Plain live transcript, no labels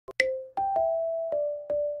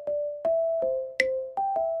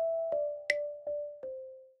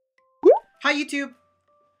Hi YouTube!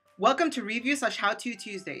 Welcome to Review/How-To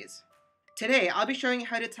Tuesdays. Today I'll be showing you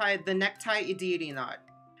how to tie the Necktie Ediety knot.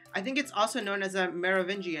 I think it's also known as a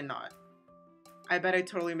Merovingian knot. I bet I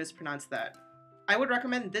totally mispronounced that. I would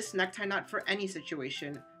recommend this necktie knot for any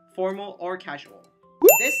situation, formal or casual.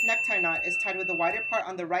 This necktie knot is tied with the wider part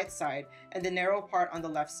on the right side and the narrow part on the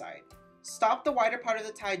left side. Stop the wider part of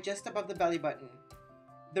the tie just above the belly button.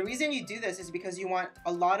 The reason you do this is because you want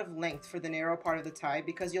a lot of length for the narrow part of the tie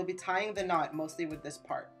because you'll be tying the knot mostly with this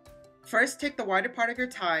part. First, take the wider part of your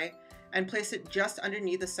tie and place it just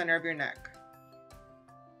underneath the center of your neck.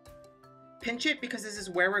 Pinch it because this is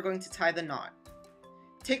where we're going to tie the knot.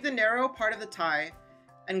 Take the narrow part of the tie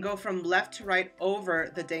and go from left to right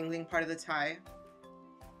over the dangling part of the tie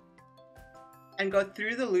and go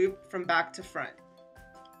through the loop from back to front.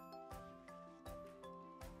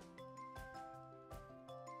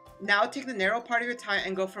 Now take the narrow part of your tie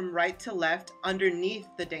and go from right to left underneath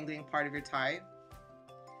the dangling part of your tie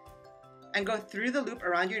and go through the loop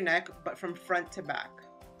around your neck but from front to back.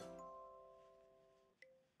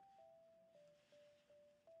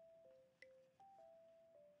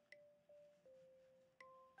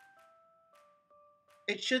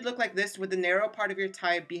 It should look like this with the narrow part of your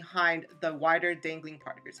tie behind the wider dangling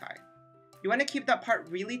part of your tie. You want to keep that part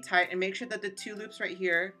really tight and make sure that the two loops right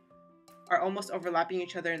here are almost overlapping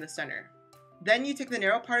each other in the center. Then you take the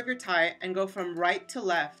narrow part of your tie and go from right to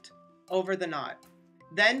left over the knot.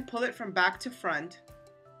 Then pull it from back to front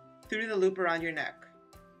through the loop around your neck,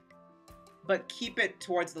 but keep it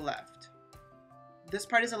towards the left. This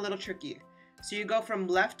part is a little tricky. So you go from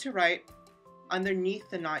left to right underneath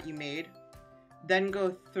the knot you made, then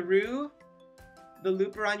go through the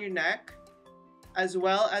loop around your neck, as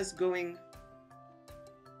well as going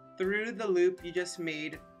through the loop you just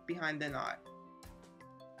made behind the knot.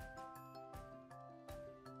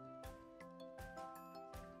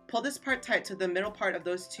 Pull this part tight so the middle part of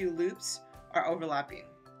those two loops are overlapping.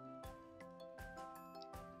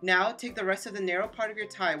 Now take the rest of the narrow part of your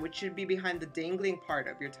tie, which should be behind the dangling part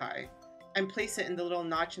of your tie, and place it in the little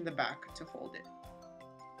notch in the back to hold it.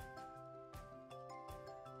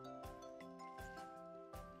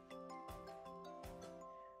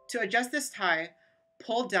 To adjust this tie,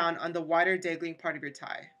 pull down on the wider dangling part of your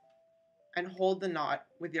tie and hold the knot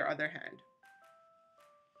with your other hand.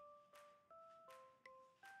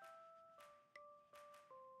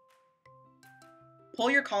 Pull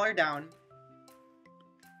your collar down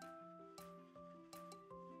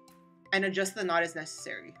and adjust the knot as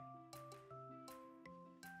necessary.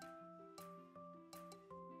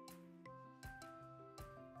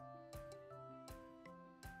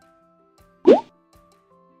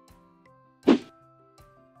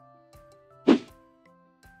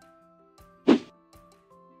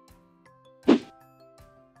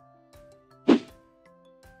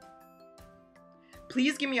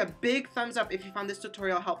 Please give me a big thumbs up if you found this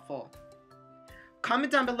tutorial helpful. Comment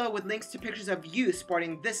down below with links to pictures of you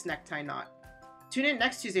sporting this necktie knot. Tune in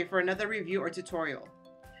next Tuesday for another review or tutorial.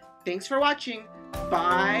 Thanks for watching.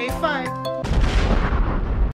 Bye 5.